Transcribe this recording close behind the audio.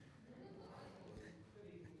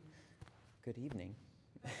Good evening.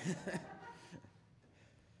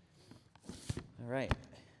 All right.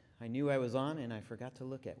 I knew I was on, and I forgot to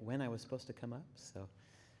look at when I was supposed to come up,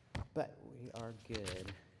 but we are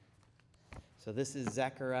good. So this is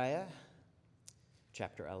Zechariah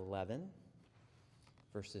chapter 11,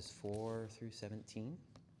 verses 4 through 17.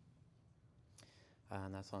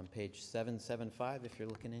 And that's on page 775 if you're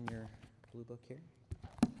looking in your blue book here.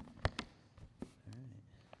 All right.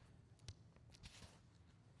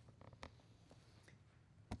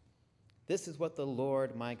 This is what the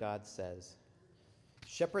Lord my God says.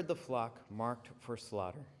 Shepherd the flock marked for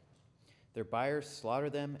slaughter. Their buyers slaughter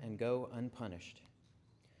them and go unpunished.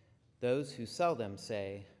 Those who sell them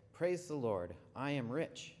say, "Praise the Lord, I am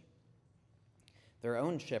rich." Their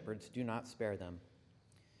own shepherds do not spare them.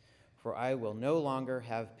 For I will no longer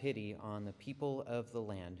have pity on the people of the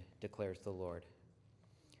land, declares the Lord.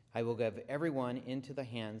 I will give everyone into the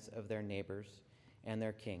hands of their neighbors and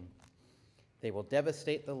their king. They will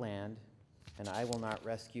devastate the land, and I will not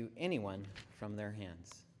rescue anyone from their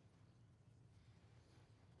hands.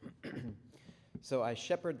 So I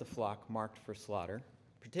shepherd the flock marked for slaughter,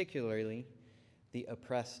 particularly the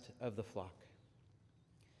oppressed of the flock.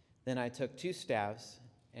 Then I took 2 staffs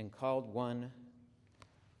and called one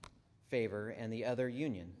favor and the other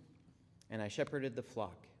union, and I shepherded the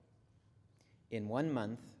flock. In 1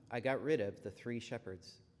 month, I got rid of the 3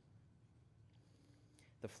 shepherds.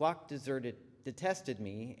 The flock detested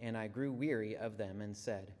me, and I grew weary of them and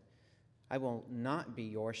said, I will not be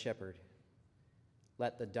your shepherd.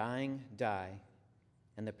 Let the dying die,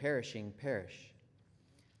 and the perishing perish.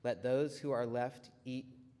 Let those who are left eat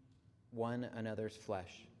one another's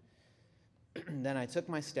flesh. Then I took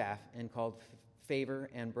my staff and called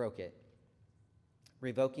favor and broke it,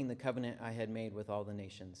 revoking the covenant I had made with all the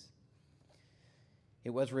nations.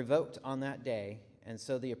 It was revoked on that day, and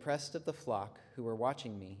so the oppressed of the flock who were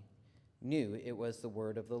watching me knew it was the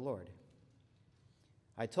word of the Lord.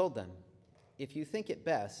 I told them, if you think it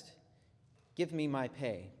best, give me my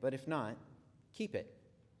pay, but if not, keep it.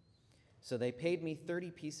 So they paid me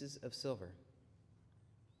 30 pieces of silver.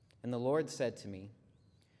 And the Lord said to me,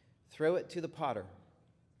 throw it to the potter,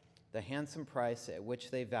 the handsome price at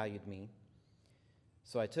which they valued me.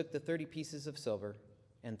 So I took the 30 pieces of silver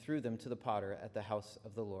and threw them to the potter at the house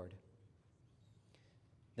of the Lord.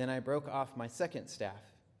 Then I broke off my second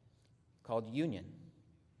staff, called Union,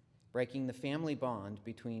 breaking the family bond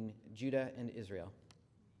between Judah and Israel.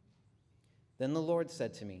 Then the Lord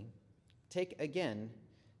said to me, take again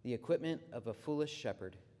the equipment of a foolish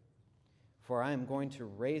shepherd, for I am going to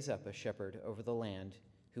raise up a shepherd over the land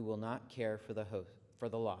who will not care for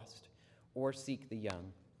the lost, or seek the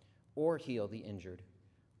young, or heal the injured,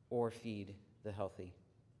 or feed the healthy,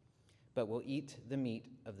 but will eat the meat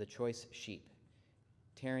of the choice sheep,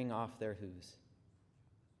 tearing off their hooves.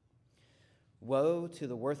 Woe to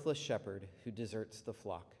the worthless shepherd who deserts the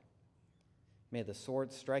flock. May the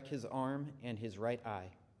sword strike his arm and his right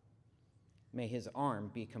eye. May his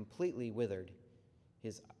arm be completely withered,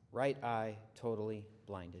 his right eye totally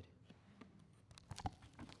blinded.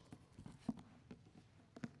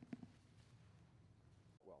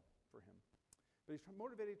 Well, for him. But he's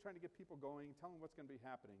motivated, trying to get people going, telling what's going to be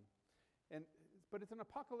happening. But it's an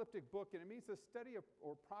apocalyptic book, and it means the study of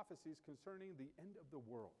or prophecies concerning the end of the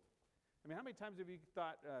world. I mean, how many times have you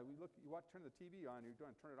thought, turn the TV on, you're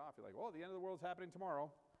going to turn it off, you're like, oh, the end of the world's happening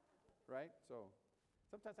tomorrow, right? So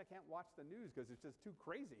sometimes I can't watch the news because it's just too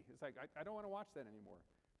crazy. It's like, I don't want to watch that anymore.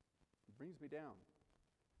 It brings me down.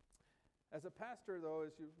 As a pastor, though,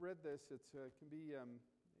 as you've read this, it's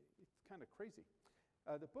kind of crazy.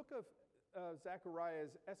 The book of Zechariah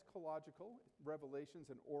is eschatological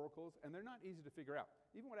revelations and oracles, and they're not easy to figure out.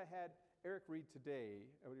 Even what I had Eric read today,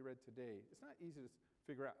 what he read today, it's not easy to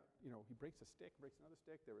figure out. You know, he breaks a stick, breaks another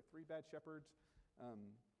stick. There were 3 bad shepherds.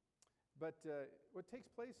 But what takes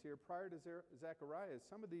place here prior to Zechariah is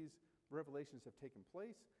some of these revelations have taken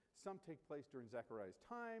place. Some take place during Zechariah's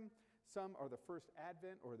time. Some are the first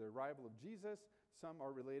advent or the arrival of Jesus. Some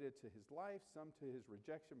are related to his life. Some to his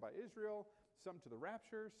rejection by Israel. Some to the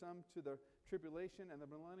rapture. Some to the tribulation and the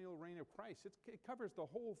millennial reign of Christ. It covers the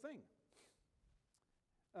whole thing.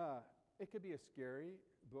 It could be a scary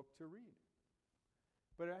book to read.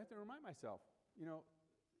 But I have to remind myself,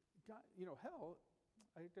 God, hell,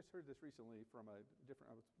 I just heard this recently I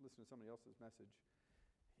was listening to somebody else's message,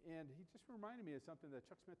 and he just reminded me of something that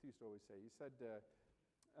Chuck Smith used to always say. He said,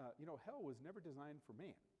 hell was never designed for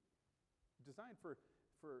man. Designed for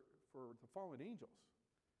the fallen angels.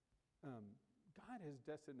 God has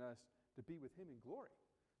destined us to be with him in glory,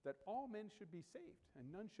 that all men should be saved and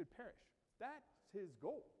none should perish. That's his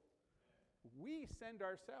goal. We send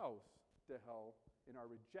ourselves to hell in our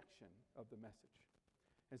rejection of the message.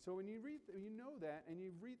 And so when you know that, and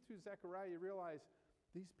you read through Zechariah, you realize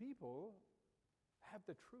these people have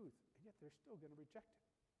the truth, and yet they're still going to reject it.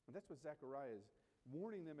 And that's what Zechariah is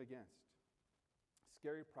warning them against.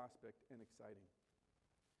 Scary prospect and exciting.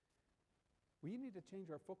 We need to change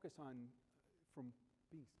our focus from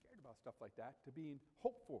being scared about stuff like that to being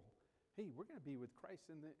hopeful. Hey, we're going to be with Christ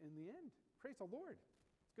in the end. Praise the Lord.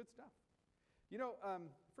 It's good stuff.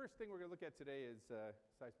 First thing we're going to look at today is,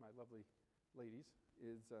 besides my lovely ladies,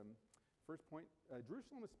 is first point,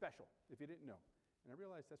 Jerusalem is special, if you didn't know. And I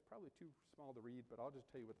realize that's probably too small to read, but I'll just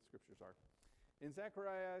tell you what the scriptures are. In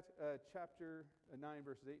Zechariah chapter 9,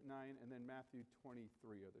 verses 8 and 9, and then Matthew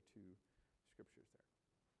 23 are the two scriptures there.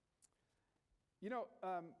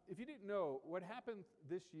 If you didn't know, what happened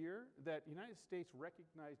this year, that the United States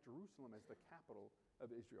recognized Jerusalem as the capital of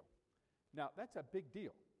Israel. Now, that's a big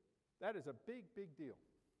deal. That is a big, big deal.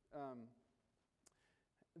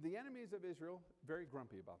 The enemies of Israel, very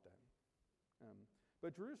grumpy about that.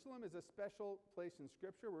 But Jerusalem is a special place in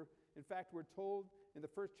Scripture. In fact, we're told in the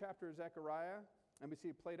first chapter of Zechariah, and we see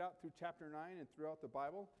it played out through chapter 9 and throughout the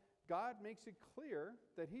Bible, God makes it clear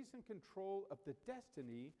that he's in control of the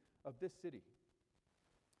destiny of this city.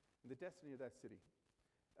 The destiny of that city.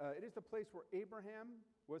 It is the place where Abraham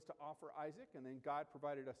was to offer Isaac, and then God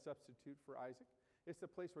provided a substitute for Isaac. It's the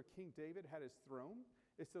place where King David had his throne.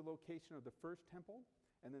 It's the location of the first temple,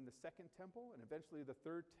 and then the second temple, and eventually the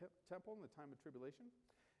third temple in the time of tribulation.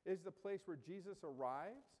 It is the place where Jesus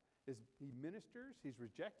arrives. He ministers, he's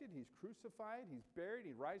rejected, he's crucified, he's buried,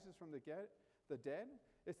 he rises from the dead.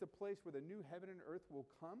 It's the place where the new heaven and earth will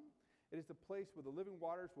come. It is the place where the living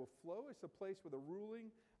waters will flow. It's the place where the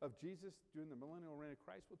ruling of Jesus during the millennial reign of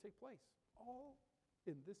Christ will take place. All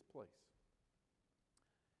in this place.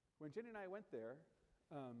 When Jenny and I went there,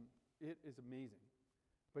 it is amazing.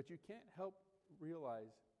 But you can't help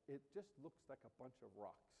realize it just looks like a bunch of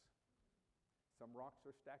rocks. Some rocks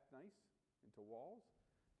are stacked nice into walls.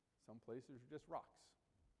 Some places are just rocks.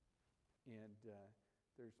 And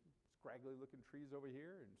there's scraggly-looking trees over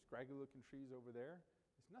here and scraggly-looking trees over there.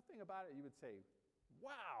 There's nothing about it you would say,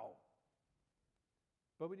 wow!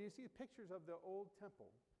 But when you see pictures of the old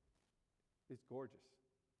temple, it's gorgeous.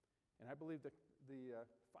 And I believe that the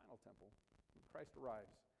final temple, when Christ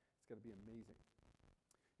arrives, it's going to be amazing.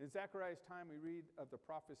 In Zechariah's time, we read of the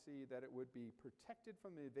prophecy that it would be protected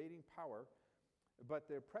from the invading power, but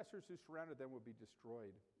the oppressors who surrounded them would be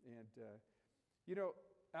destroyed. And,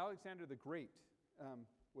 Alexander the Great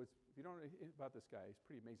was, if you don't know about this guy, he's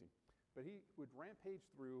pretty amazing. But he would rampage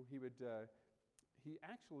through. He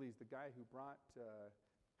actually is the guy who brought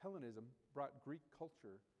Hellenism, brought Greek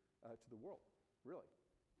culture to the world, really.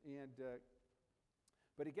 And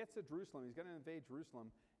but he gets to Jerusalem. He's going to invade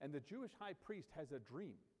Jerusalem. And the Jewish high priest has a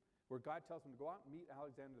dream where God tells him to go out and meet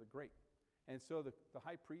Alexander the Great. And so the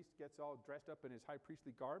high priest gets all dressed up in his high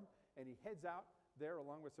priestly garb, and he heads out there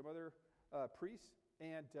along with some other priests.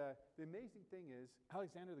 And the amazing thing is,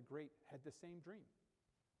 Alexander the Great had the same dream,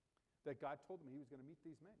 that God told him he was going to meet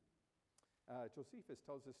these men. Josephus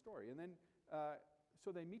tells this story. And then,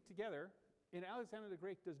 so they meet together, and Alexander the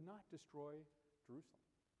Great does not destroy Jerusalem.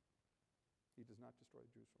 He does not destroy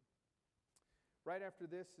Jerusalem. Right after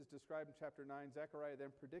this is described in chapter 9, Zechariah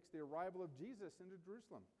then predicts the arrival of Jesus into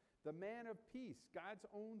Jerusalem, the man of peace, God's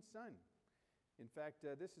own son. In fact,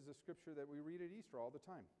 this is a scripture that we read at Easter all the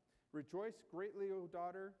time. Rejoice greatly, O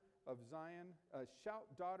daughter of Zion. Shout,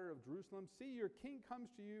 daughter of Jerusalem. See, your king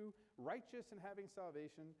comes to you, righteous and having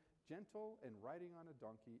salvation, gentle and riding on a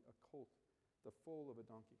donkey, a colt, the foal of a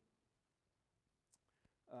donkey.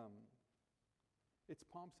 It's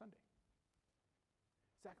Palm Sunday.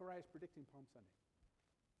 Zechariah is predicting Palm Sunday.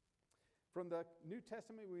 From the New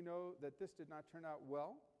Testament, we know that this did not turn out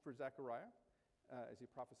well for Zechariah, as he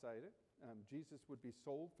prophesied it. Jesus would be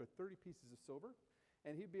sold for 30 pieces of silver,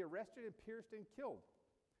 and he'd be arrested and pierced and killed.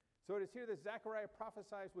 So it is here that Zechariah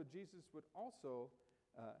prophesies what Jesus would also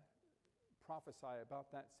prophesy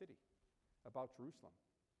about that city, about Jerusalem,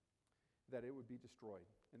 that it would be destroyed.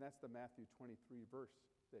 And that's the Matthew 23 verse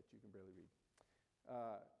that you can barely read.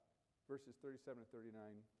 Verses 37 and 39.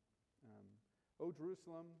 O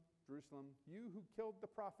Jerusalem, Jerusalem, you who killed the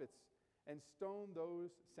prophets and stoned those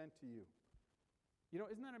sent to you.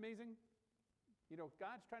 Isn't that amazing?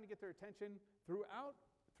 God's trying to get their attention throughout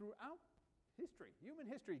history,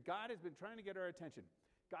 human history. God has been trying to get our attention.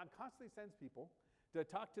 God constantly sends people to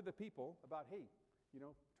talk to the people about, hey,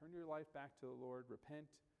 turn your life back to the Lord, repent.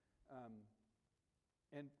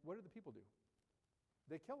 And what do the people do?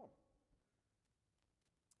 They kill them.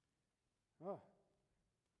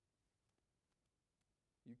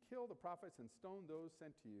 You kill the prophets and stone those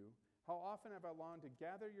sent to you. How often have I longed to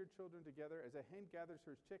gather your children together as a hen gathers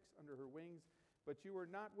her chicks under her wings, but you were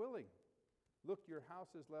not willing. Look, your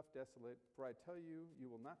house is left desolate, for I tell you,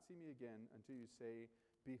 you will not see me again until you say,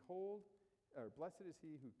 Behold, or blessed is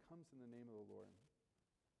he who comes in the name of the Lord.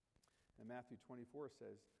 And Matthew 24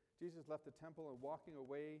 says, Jesus left the temple and walking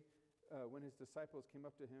away when his disciples came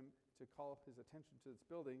up to him to call his attention to its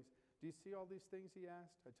buildings. Do you see all these things, he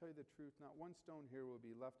asked? I tell you the truth, not one stone here will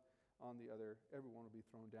be left on the other. Everyone will be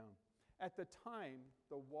thrown down. At the time,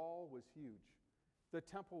 the wall was huge. The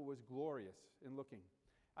temple was glorious in looking.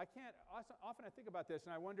 Often I think about this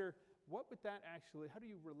and I wonder, what would that actually, how do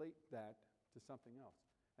you relate that to something else?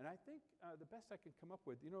 And I think the best I can come up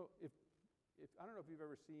with, if I don't know if you've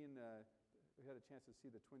ever seen, we had a chance to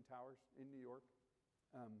see the Twin Towers in New York.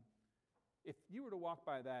 If you were to walk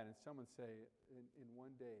by that and someone say, in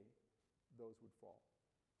one day, those would fall.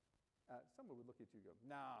 Someone would look at you and go,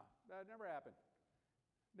 nah, that never happened.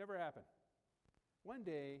 Never happened. One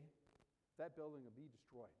day, that building will be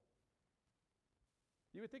destroyed.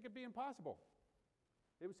 You would think it'd be impossible.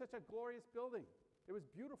 It was such a glorious building. It was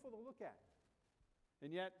beautiful to look at.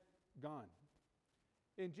 And yet, gone.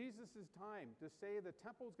 In Jesus' time, to say the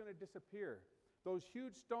temple is going to disappear, those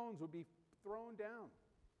huge stones would be thrown down.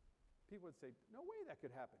 People would say, no way that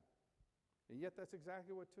could happen. And yet that's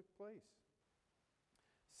exactly what took place.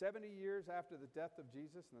 70 years after the death of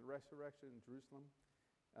Jesus and the resurrection in Jerusalem,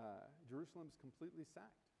 Jerusalem's completely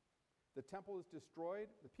sacked. The temple is destroyed,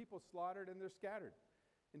 the people slaughtered, and they're scattered.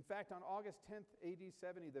 In fact, on August 10th, AD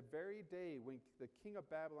 70, the very day when the king of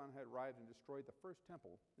Babylon had arrived and destroyed the first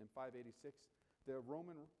temple in 586, the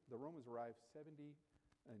Romans arrived 70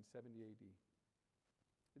 AD.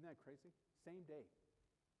 Isn't that crazy? Same day.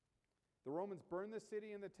 The Romans burned the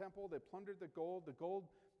city and the temple. They plundered the gold. The gold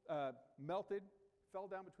melted, fell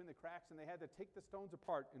down between the cracks, and they had to take the stones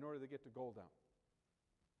apart in order to get the gold out.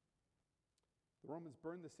 The Romans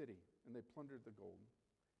burned the city, and they plundered the gold.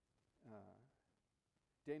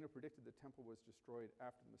 Daniel predicted the temple was destroyed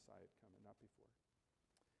after the Messiah had come and not before.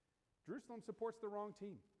 Jerusalem supports the wrong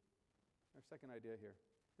team. Our second idea here.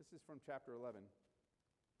 This is from chapter 11.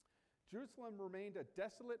 Jerusalem remained a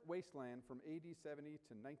desolate wasteland from AD 70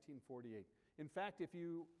 to 1948. In fact, if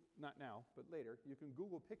you, not now, but later, you can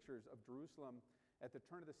Google pictures of Jerusalem at the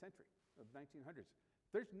turn of the century, of 1900s.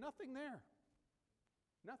 There's nothing there.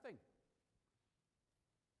 Nothing.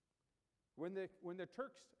 When the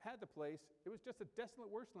Turks had the place, it was just a desolate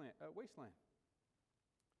wasteland.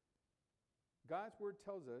 God's word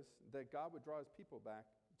tells us that God would draw his people back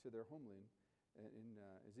to their homeland in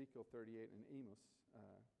Ezekiel 38 and Amos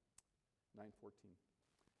 9:14.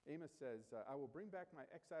 Amos says, I will bring back my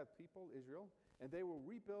exiled people, Israel, and they will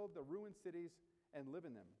rebuild the ruined cities and live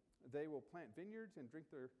in them. They will plant vineyards and drink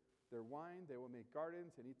their wine. They will make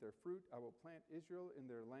gardens and eat their fruit. I will plant Israel in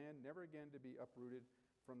their land, never again to be uprooted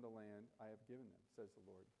from the land I have given them, says the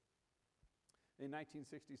Lord. In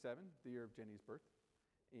 1967, the year of Jenny's birth,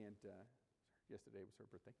 and yesterday was her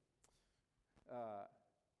birthday,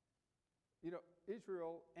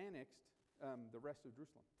 Israel annexed the rest of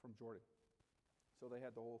Jerusalem from Jordan. So they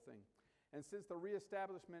had the whole thing. And since the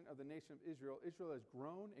reestablishment of the nation of Israel, Israel has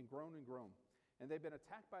grown and grown and grown. And they've been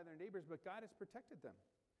attacked by their neighbors, but God has protected them.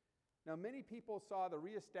 Now, many people saw the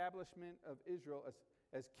reestablishment of Israel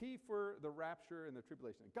as key for the rapture and the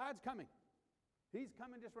tribulation. God's coming. He's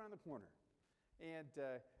coming just around the corner. And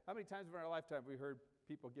how many times in our lifetime have we heard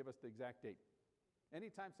people give us the exact date?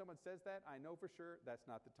 Anytime someone says that, I know for sure that's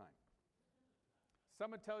not the time.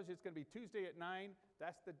 Someone tells you it's going to be Tuesday at 9,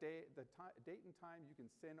 that's the date and time. You can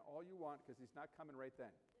sin all you want because he's not coming right then.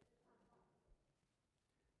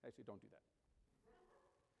 Actually, don't do that.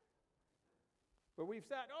 But we've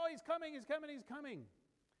said, oh, he's coming, he's coming, he's coming.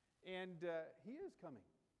 And he is coming.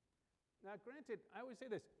 Now, granted, I always say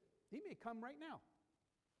this, he may come right now.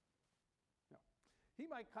 No. He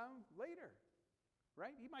might come later,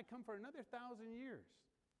 right? He might come for another 1,000 years.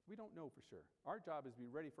 We don't know for sure. Our job is to be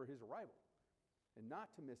ready for his arrival and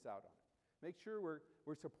not to miss out on it. Make sure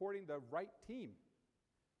we're supporting the right team,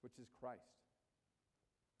 which is Christ.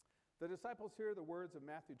 The disciples hear the words of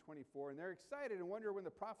Matthew 24, and they're excited and wonder when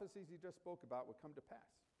the prophecies he just spoke about will come to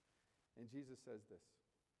pass. And Jesus says this,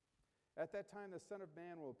 At that time the Son of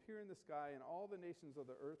Man will appear in the sky, and all the nations of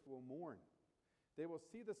the earth will mourn. They will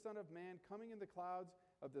see the Son of Man coming in the clouds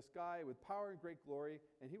of the sky with power and great glory,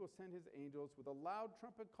 and he will send his angels with a loud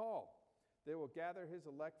trumpet call. They will gather his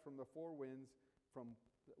elect from the four winds, from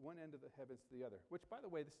one end of the heavens to the other. Which, by the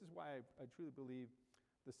way, this is why I truly believe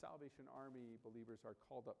the Salvation Army believers are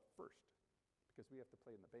called up first, because we have to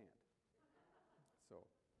play in the band. So,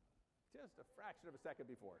 just a fraction of a second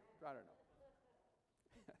before. I don't know.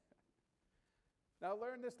 Now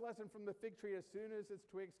learn this lesson from the fig tree. As soon as its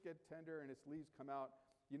twigs get tender and its leaves come out,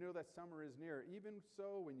 you know that summer is near. Even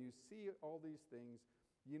so, when you see all these things,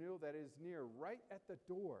 you know that it is near, right at the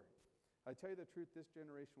door. I tell you the truth, this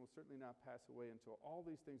generation will certainly not pass away until all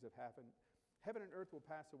these things have happened. Heaven and earth will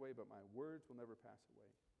pass away, but my words will never pass away.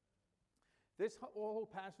 This whole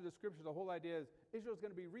passage of Scripture, the whole idea is Israel is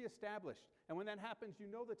going to be reestablished. And when that happens, you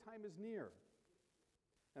know the time is near.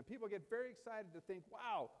 And people get very excited to think,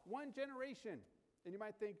 wow, one generation. And you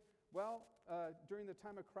might think, well, during the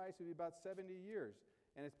time of Christ, it would be about 70 years.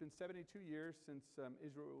 And it's been 72 years since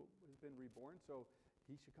Israel has been reborn, so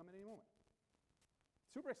he should come at any moment.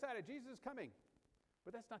 Super excited, Jesus is coming.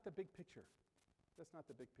 But that's not the big picture. That's not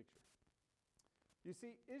the big picture. You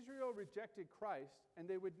see, Israel rejected Christ, and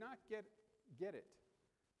they would not get it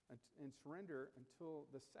and surrender until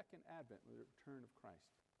the second advent, the return of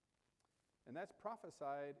Christ. And that's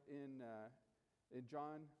prophesied in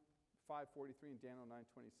John 5:43 and Daniel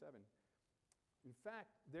 9:27. In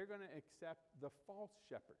fact, they're going to accept the false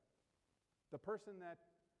shepherd, the person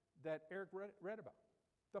that Eric read about,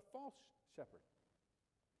 the false shepherd,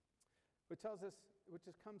 which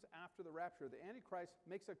comes after the rapture. The Antichrist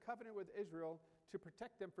makes a covenant with Israel to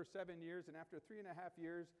protect them for 7 years, and after 3.5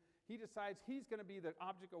 years, he decides he's going to be the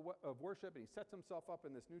object of worship, and he sets himself up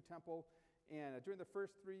in this new temple. And during the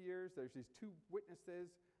first 3 years, there's these two witnesses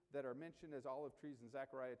that are mentioned as olive trees in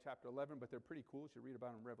Zechariah chapter 11, but they're pretty cool. You should read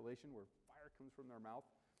about them in Revelation, where fire comes from their mouth.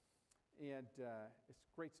 And it's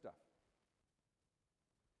great stuff.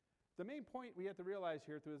 The main point we have to realize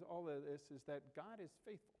here through all of this is that God is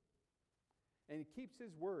faithful. And he keeps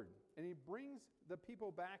his word. And he brings the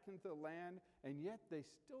people back into the land, and yet they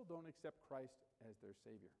still don't accept Christ as their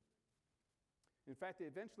Savior. In fact, they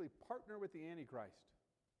eventually partner with the Antichrist.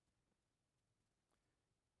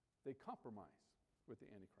 They compromise with the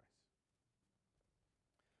Antichrist.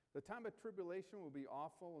 The time of tribulation will be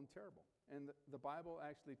awful and terrible. And the Bible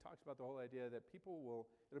actually talks about the whole idea that it'll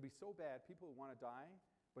be so bad, people will want to die,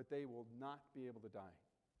 but they will not be able to die.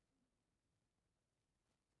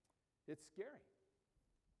 It's scary.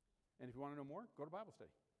 And if you want to know more, go to Bible study.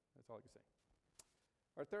 That's all I can say.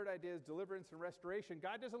 Our third idea is deliverance and restoration.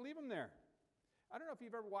 God doesn't leave them there. I don't know if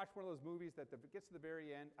you've ever watched one of those movies that gets to the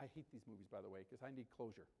very end. I hate these movies, by the way, because I need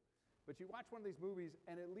closure. But you watch one of these movies,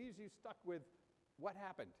 and it leaves you stuck with what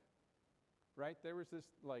happened, right? There was this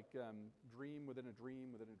dream within a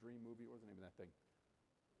dream within a dream movie. What was the name of that thing?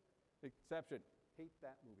 Inception. Hate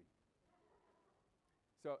that movie.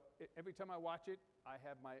 So every time I watch it, I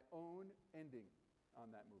have my own ending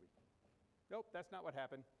on that movie. Nope, that's not what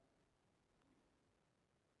happened.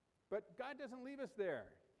 But God doesn't leave us there.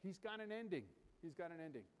 He's got an ending. He's got an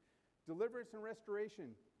ending. Deliverance and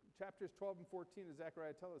restoration. Chapters 12 and 14 of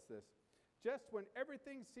Zechariah tell us this. Just when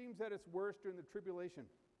everything seems at its worst during the tribulation.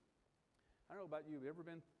 I don't know about you. Have you ever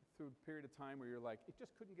been through a period of time where you're like, it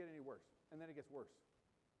just couldn't get any worse, and then it gets worse?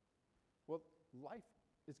 Well, life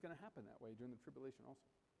is going to happen that way during the tribulation also.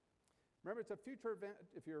 Remember, it's a future event.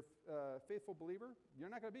 If you're a faithful believer, you're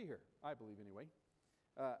not going to be here, I believe anyway.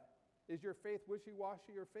 Is your faith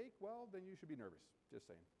wishy-washy or fake? Well, then you should be nervous, just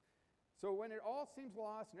saying. So when it all seems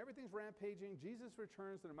lost and everything's rampaging, Jesus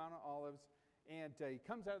returns to the Mount of Olives, and he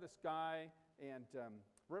comes out of the sky, and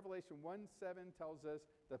Revelation 1:7 tells us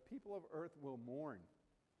the people of earth will mourn.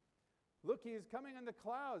 Look, he is coming on the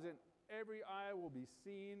clouds, and every eye will be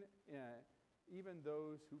seen, even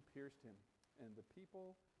those who pierced him. And the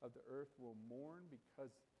people of the earth will mourn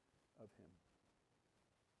because of him.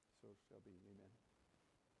 So shall be. Amen.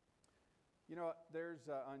 You know, there's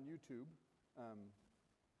on YouTube,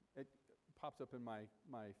 it pops up in my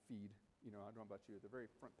feed. You know, I don't know about you, at the very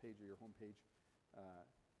front page of your homepage.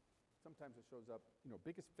 Sometimes it shows up,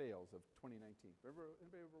 biggest fails of 2019.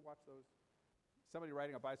 Anybody ever watch those? Somebody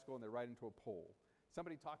riding a bicycle and they ride into a pole.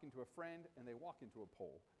 Somebody talking to a friend and they walk into a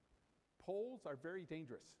pole. Poles are very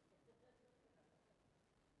dangerous.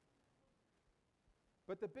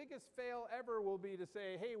 But the biggest fail ever will be to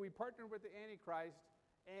say, hey, we partnered with the Antichrist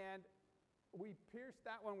and we pierced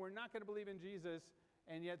that one. We're not going to believe in Jesus,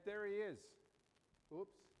 and yet there he is.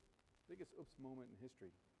 Oops. Biggest oops moment in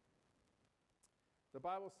history. The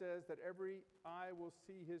Bible says that every eye will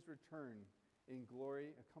see his return in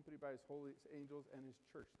glory, accompanied by his holy angels and his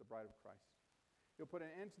church, the bride of Christ. He'll put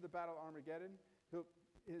an end to the battle of Armageddon.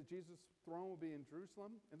 Jesus' throne will be in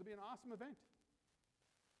Jerusalem, and it'll be an awesome event.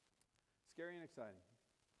 Scary and exciting.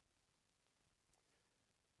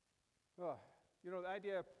 The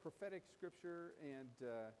idea of prophetic scripture and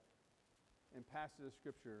passages of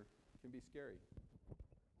scripture can be scary.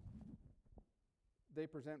 They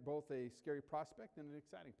present both a scary prospect and an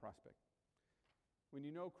exciting prospect. When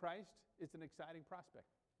you know Christ, it's an exciting prospect.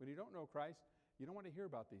 When you don't know Christ, You don't want to hear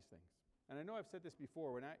about these things. And I know I've said this before.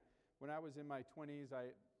 When I was in my 20s,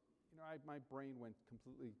 my brain went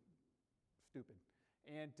completely stupid.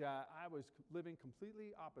 And I was living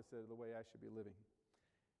completely opposite of the way I should be living.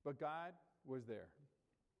 But God was there.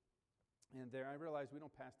 And there I realized we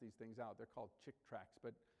don't pass these things out. They're called Chick tracts,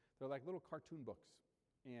 but they're like little cartoon books.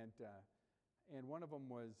 And one of them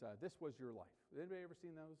was, This Was Your Life. Anybody ever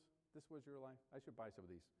seen those? This Was Your Life? I should buy some of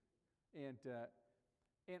these.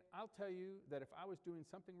 And I'll tell you that if I was doing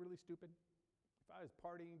something really stupid, if I was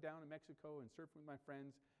partying down in Mexico and surfing with my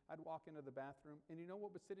friends, I'd walk into the bathroom, and you know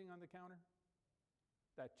what was sitting on the counter?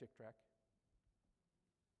 That Chick tract.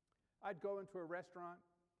 I'd go into a restaurant.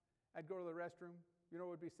 I'd go to the restroom. You know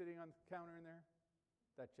what would be sitting on the counter in there?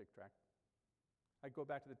 That Chick tract. I'd go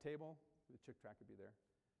back to the table. The Chick tract would be there.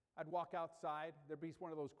 I'd walk outside. There'd be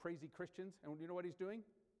one of those crazy Christians, and you know what he's doing?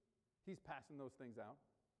 He's passing those things out.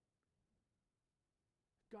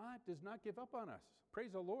 God does not give up on us.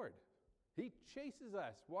 Praise the Lord. He chases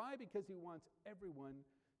us. Why? Because he wants everyone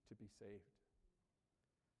to be saved.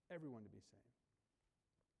 Everyone to be saved.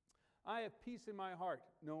 I have peace in my heart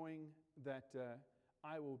knowing that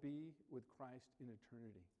I will be with Christ in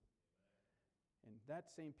eternity. And that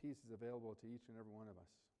same peace is available to each and every one of us.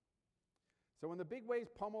 So when the big waves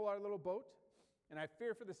pummel our little boat, and I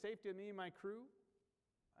fear for the safety of me and my crew,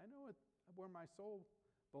 I know where my soul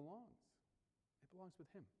belongs. It belongs with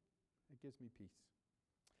him. It gives me peace.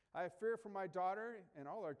 I have fear for my daughter and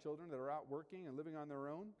all our children that are out working and living on their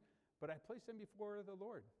own, but I place them before the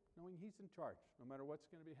Lord, knowing he's in charge. No matter what's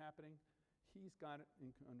going to be happening, he's got it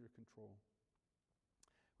under control.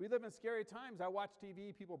 We live in scary times. I watch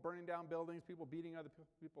TV, people burning down buildings, people beating other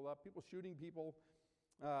people up, people shooting people,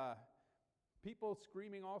 people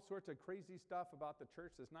screaming all sorts of crazy stuff about the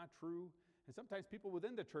church that's not true, and sometimes people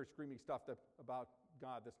within the church screaming stuff about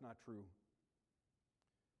God that's not true.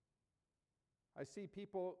 I see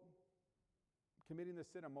people committing the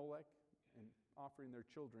sin of Molech and offering their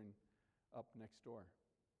children up next door.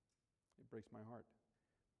 It breaks my heart.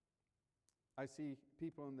 I see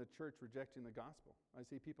people in the church rejecting the gospel. I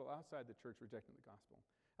see people outside the church rejecting the gospel.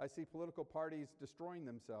 I see political parties destroying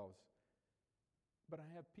themselves. But I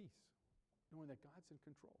have peace, knowing that God's in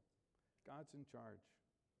control. God's in charge.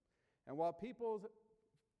 And while people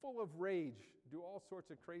full of rage do all sorts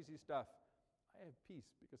of crazy stuff, I have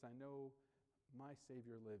peace because I know my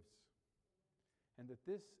Savior lives. And that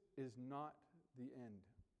this is not the end.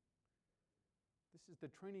 This is the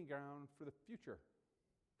training ground for the future.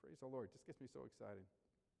 Praise the Lord. Just gets me so excited.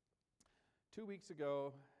 2 weeks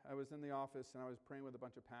ago, I was in the office and I was praying with a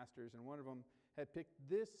bunch of pastors, and one of them had picked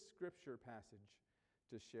this scripture passage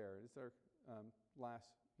to share. It's our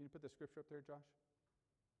last. Can you put the scripture up there, Josh?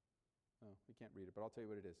 No, we can't read it, but I'll tell you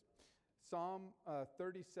what it is. Psalm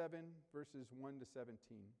 37, verses 1 to 17.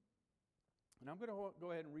 And I'm going to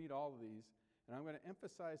go ahead and read all of these, and I'm going to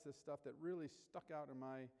emphasize the stuff that really stuck out in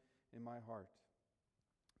my heart.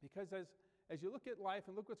 Because as you look at life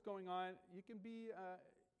and look what's going on, you can be,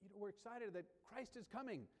 we're excited that Christ is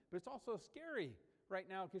coming, but it's also scary right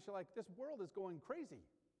now because you're like, this world is going crazy.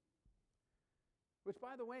 Which,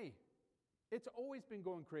 by the way, it's always been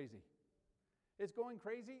going crazy. It's going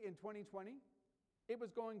crazy in 2020. It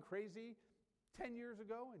was going crazy 10 years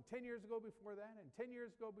ago, and 10 years ago before that, and 10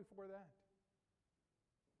 years ago before that.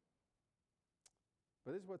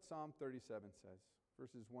 But this is what Psalm 37 says,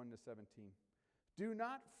 verses 1 to 17. Do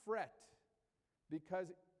not fret because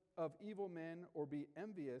of evil men, or be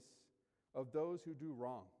envious of those who do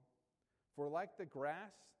wrong. For like the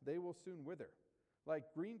grass, they will soon wither. Like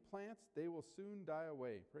green plants, they will soon die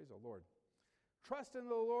away. Praise the Lord. Trust in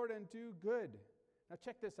the Lord and do good. Now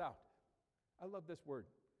check this out. I love this word.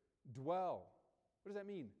 Dwell. What does that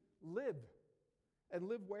mean? Live. And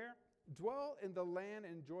live where? Dwell in the land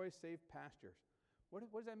and enjoy safe pastures. What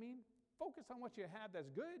does that mean? Focus on what you have that's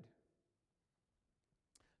good.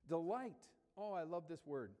 Delight. Oh, I love this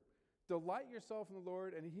word. Delight yourself in the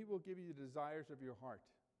Lord, and he will give you the desires of your heart.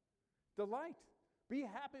 Delight. Be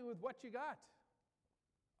happy with what you got.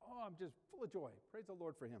 Oh, I'm just full of joy. Praise the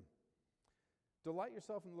Lord for him. Delight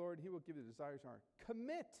yourself in the Lord, and he will give you the desires of your heart.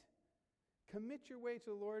 Commit. Commit your way to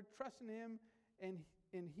the Lord. Trust in him,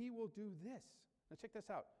 and he will do this. Now check this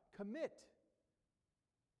out. Commit.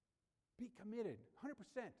 Be committed. 100%.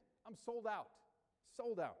 I'm sold out.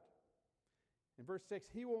 Sold out. In verse 6,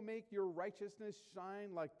 he will make your righteousness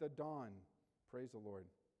shine like the dawn. Praise the Lord.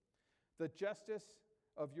 The justice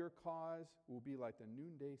of your cause will be like the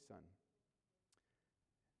noonday sun.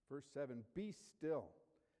 Verse 7, be still.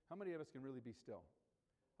 How many of us can really be still?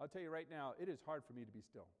 I'll tell you right now, it is hard for me to be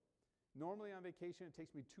still. Normally on vacation, it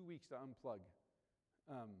takes me 2 weeks to unplug.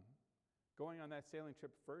 Going on that sailing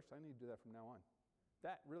trip first, I need to do that from now on.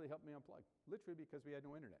 That really helped me unplug, literally because we had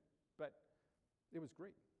no internet. But it was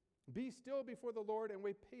great. Be still before the Lord and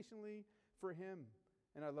wait patiently for him.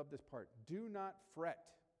 And I love this part. Do not fret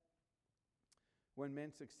when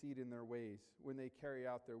men succeed in their ways, when they carry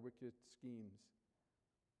out their wicked schemes.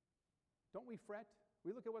 Don't we fret?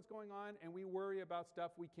 We look at what's going on and we worry about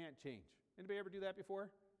stuff we can't change. Anybody ever do that before?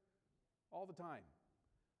 All the time.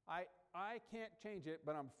 I can't change it,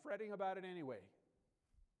 but I'm fretting about it anyway.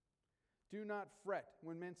 Do not fret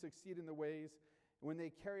when men succeed in the ways, when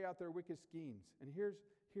they carry out their wicked schemes. And here's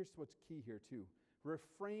what's key here too.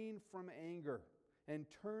 Refrain from anger and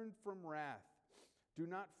turn from wrath. Do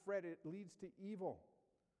not fret, it leads to evil.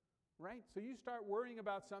 Right? So you start worrying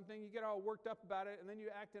about something, you get all worked up about it, and then you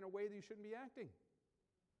act in a way that you shouldn't be acting.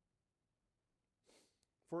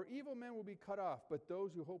 For evil men will be cut off, but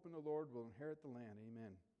those who hope in the Lord will inherit the land.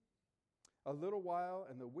 Amen. A little while,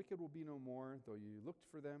 and the wicked will be no more. Though you looked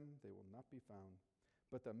for them, they will not be found.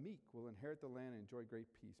 But the meek will inherit the land and enjoy great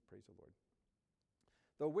peace. Praise the Lord.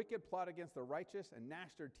 The wicked plot against the righteous and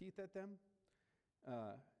gnash their teeth at them.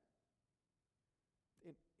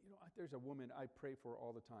 There's a woman I pray for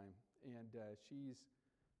all the time, and she's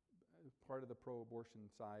part of the pro-abortion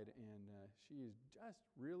side, and she is just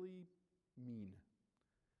really mean.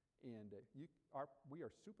 And we are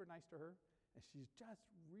super nice to her, and she's just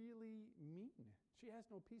really mean. She has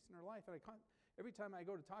no peace in her life, and every time I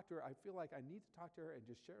go to talk to her, I feel like I need to talk to her and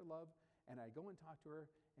just share love, and I go and talk to her,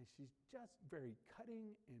 and she's just very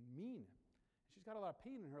cutting and mean. She's got a lot of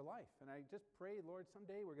pain in her life, and I just pray, Lord,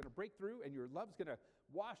 someday we're going to break through, and your love's going to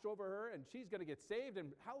wash over her, and she's going to get saved,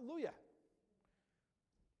 and hallelujah.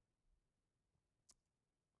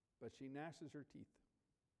 But she gnashes her teeth.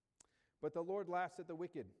 But the Lord laughs at the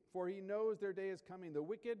wicked, for he knows their day is coming. The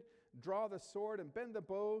wicked draw the sword and bend the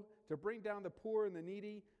bow to bring down the poor and the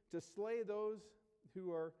needy, to slay those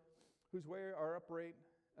whose way are upright,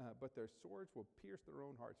 but their swords will pierce their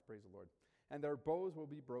own hearts, praise the Lord, and their bows will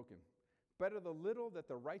be broken. Better the little that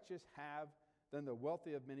the righteous have than the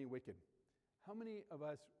wealthy of many wicked. How many of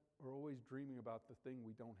us are always dreaming about the thing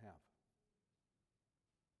we don't have?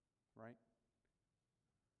 Right?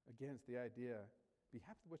 Again, it's the idea, be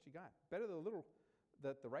happy with what you got. Better the little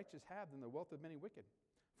that the righteous have than the wealth of many wicked.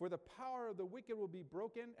 For the power of the wicked will be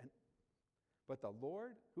broken, but the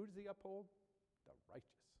Lord, who does he uphold? The righteous.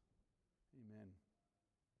 Amen.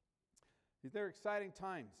 They're exciting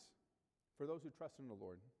times for those who trust in the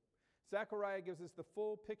Lord. Zechariah gives us the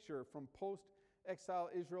full picture from post-exile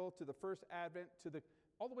Israel to the first advent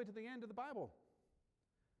all the way to the end of the Bible.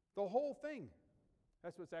 The whole thing.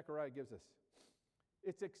 That's what Zechariah gives us.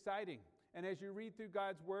 It's exciting. And as you read through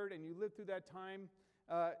God's word and you live through that time,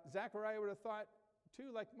 Zechariah would have thought,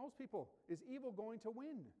 too, like most people, is evil going to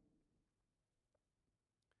win?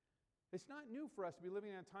 It's not new for us to be living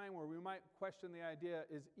in a time where we might question the idea,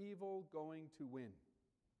 is evil going to win?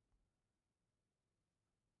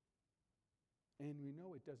 And we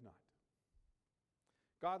know it does not.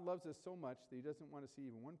 God loves us so much that he doesn't want to see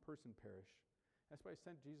even one person perish. That's why he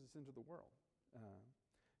sent Jesus into the world.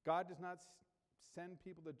 God does not send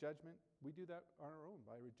people to judgment. We do that on our own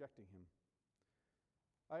by rejecting him.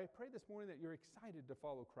 I pray this morning that you're excited to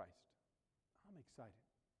follow Christ. I'm excited.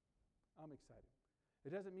 I'm excited. It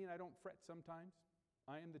doesn't mean I don't fret sometimes.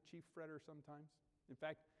 I am the chief fretter sometimes. In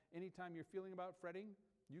fact, anytime you're feeling about fretting,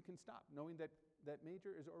 you can stop, knowing that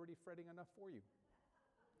Major is already fretting enough for you.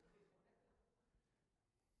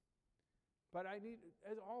 But I need,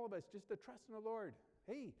 as all of us, just to trust in the Lord.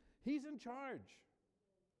 Hey, he's in charge.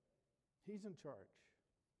 He's in charge.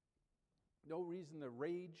 No reason to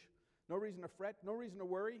rage, no reason to fret, no reason to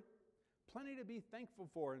worry. Plenty to be thankful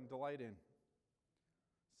for and delight in.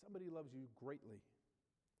 Somebody loves you greatly.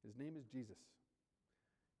 His name is Jesus.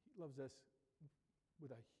 He loves us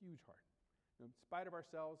with a huge heart. In spite of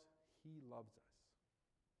ourselves, he loves us.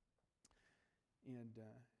 And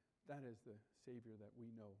that is the Savior that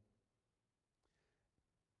we know.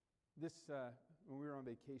 When we were on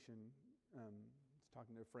vacation, I was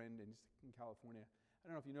talking to a friend in California. I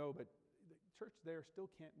don't know if you know, but the church there still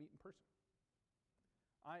can't meet in person.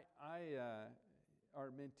 Our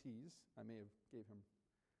mentees, I may have gave him,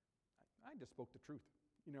 I just spoke the truth.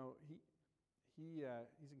 You know, he's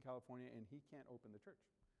in California and he can't open the church.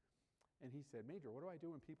 And he said, Major, what do I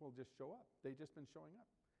do when people just show up? They've just been showing up.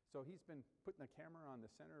 So he's been putting the camera on the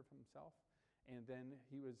center of himself. And then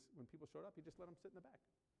when people showed up, he just let them sit in the back.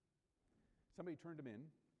 Somebody turned him in,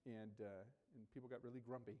 and people got really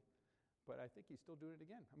grumpy. But I think he's still doing it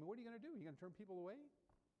again. I mean, what are you going to do? Are you going to turn people away?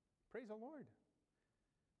 Praise the Lord.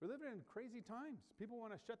 We're living in crazy times. People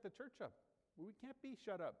want to shut the church up. We can't be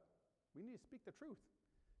shut up. We need to speak the truth.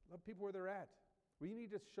 Love people where they're at. We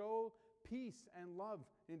need to show peace and love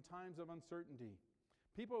in times of uncertainty.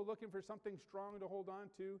 People are looking for something strong to hold on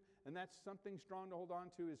to, and that something strong to hold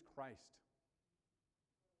on to is Christ.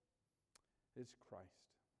 It's Christ.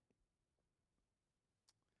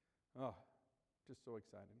 Oh, just so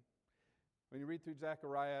exciting. When you read through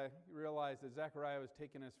Zechariah, you realize that Zechariah was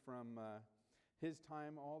taking us from his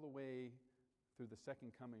time all the way through the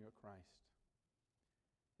second coming of Christ.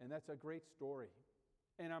 And that's a great story.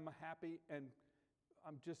 And I'm happy, and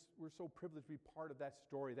we're so privileged to be part of that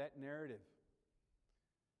story, that narrative.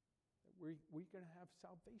 We're going to have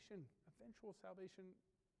salvation, eventual salvation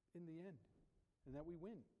in the end, and that we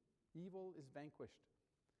win. Evil is vanquished.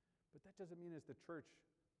 But that doesn't mean as the church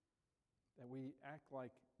that we act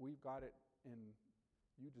like we've got it and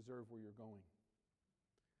you deserve where you're going.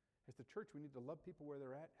 As the church, we need to love people where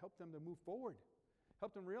they're at, help them to move forward,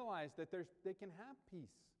 help them realize that they can have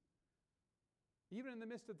peace, even in the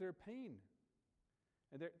midst of their pain.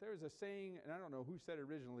 And there's a saying, and I don't know who said it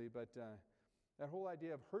originally, but that whole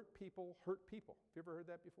idea of hurt people hurt people. Have you ever heard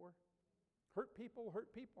that before? Hurt people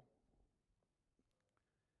hurt people.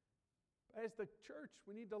 As the church,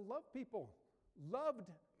 we need to love people. Loved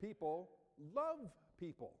people love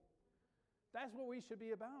people. That's what we should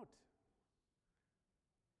be about.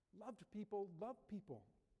 Loved people love people.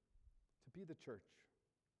 To be the church.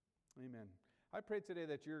 Amen. I pray today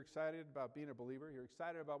that you're excited about being a believer. You're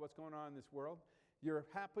excited about what's going on in this world. You're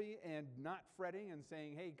happy and not fretting and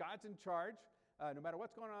saying, hey, God's in charge. No matter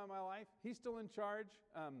what's going on in my life, He's still in charge.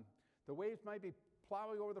 The waves might be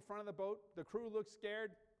plowing over the front of the boat. The crew looks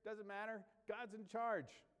scared. Doesn't matter. God's in charge.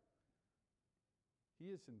 He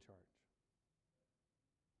is in charge.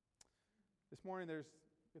 This morning, we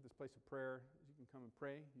have this place of prayer. You can come and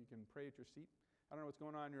pray. You can pray at your seat. I don't know what's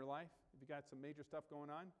going on in your life. If you got some major stuff going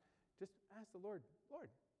on, just ask the Lord, Lord,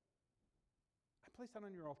 I place that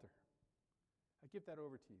on your altar. I give that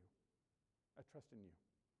over to you. I trust in you.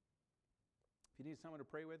 If you need someone to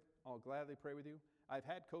pray with, I'll gladly pray with you. I've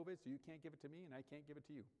had COVID, so you can't give it to me, and I can't give it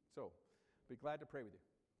to you. So, I'll be glad to pray with you.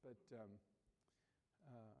 But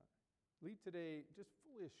leave today just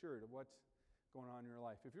fully assured of what's going on in your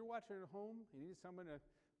life. If you're watching at home, you need someone to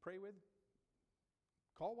pray with,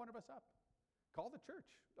 call one of us up. Call the church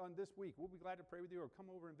on this week. We'll be glad to pray with you or come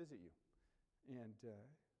over and visit you.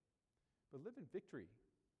 But live in victory,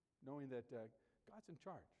 knowing that God's in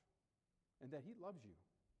charge and that He loves you.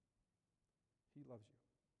 He loves you.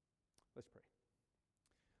 Let's pray.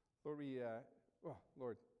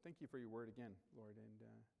 Lord, thank you for your word again, Lord, and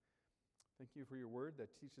thank you for your word that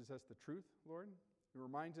teaches us the truth, Lord. It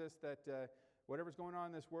reminds us that whatever's going on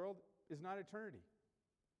in this world is not eternity.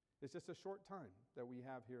 It's just a short time that we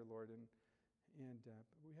have here, Lord, and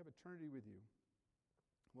we have eternity with you.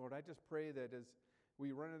 Lord, I just pray that as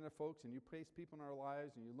we run into folks and you place people in our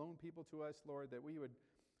lives and you loan people to us, Lord, that we would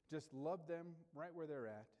just love them right where they're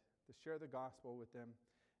at, to share the gospel with them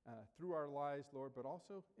through our lives, Lord, but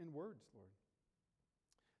also in words, Lord,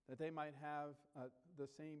 that they might have the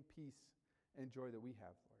same peace and joy that we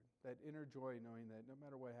have, Lord, that inner joy knowing that no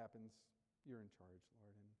matter what happens, you're in charge,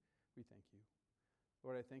 Lord, and we thank you.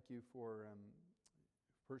 Lord, I thank you for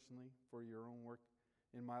personally for your own work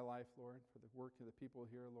in my life, Lord, for the work of the people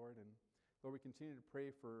here, Lord, and Lord, we continue to pray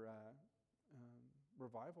for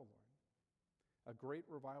revival, Lord, a great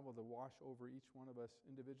revival to wash over each one of us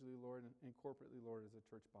individually, Lord, and corporately, Lord, as a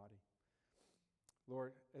church body.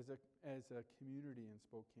 Lord, as a community in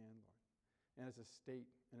Spokane, Lord, and as a state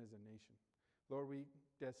and as a nation. Lord, we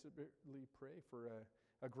desperately pray for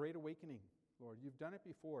a great awakening, Lord. You've done it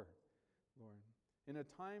before, Lord. In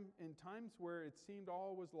times where it seemed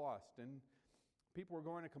all was lost and people were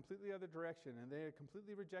going a completely other direction and they had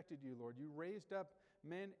completely rejected you, Lord, you raised up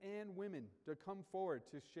men and women to come forward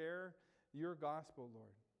to share your gospel,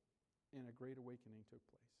 Lord, and a great awakening took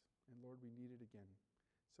place. And Lord, we need it again.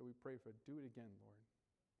 So we pray for do it again, Lord.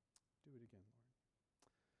 Do it again, Lord.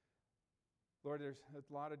 Lord, there's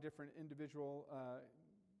a lot of different individual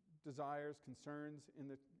desires, concerns in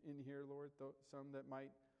here, Lord. Some that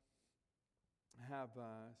might have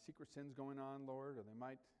secret sins going on, Lord, or they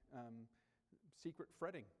might secret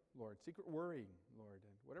fretting, Lord, secret worrying, Lord,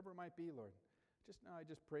 and whatever it might be, Lord. I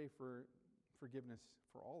just pray for forgiveness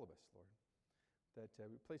for all of us, Lord, that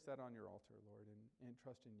we place that on your altar, Lord, and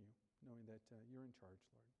trust in you, knowing that you're in charge,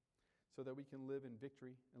 Lord, so that we can live in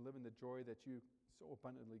victory and live in the joy that you so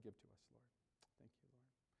abundantly give to us, Lord. Thank you, Lord.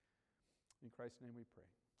 In Christ's name we pray.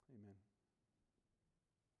 Amen.